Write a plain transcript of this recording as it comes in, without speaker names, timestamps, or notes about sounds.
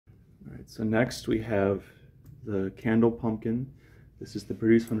So next we have the candle pumpkin. This is the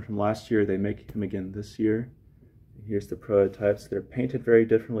produced one from last year. They make him again this year. Here's the prototypes. They're painted very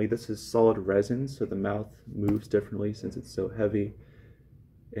differently. This is solid resin, so the mouth moves differently since it's so heavy.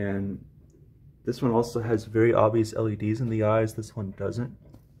 And this one also has very obvious LEDs in the eyes. This one doesn't.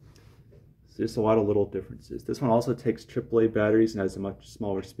 So there's a lot of little differences. This one also takes AAA batteries and has a much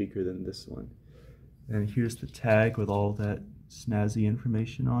smaller speaker than this one. And here's the tag with all that snazzy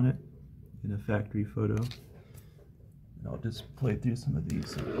information on it in a factory photo. And I'll just play through some of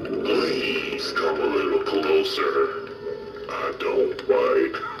these. Please come a little closer. I don't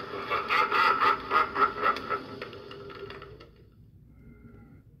bite.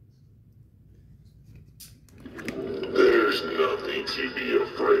 There's nothing to be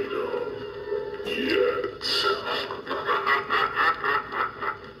afraid of. Yet.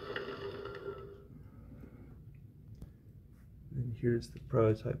 And here's the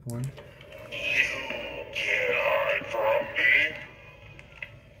prototype one.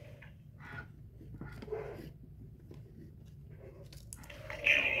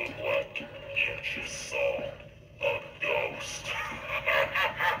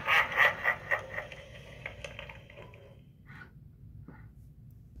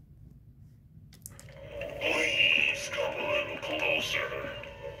 Please come a little closer.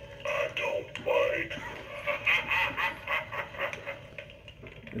 I don't bite.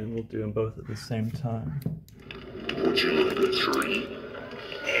 And we'll do them both at the same time. Would you like a treat?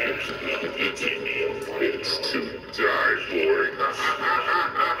 There's nothing to be afraid. It's to die for.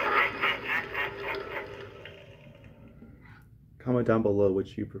 Comment down below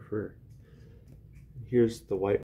which you prefer. Here's the white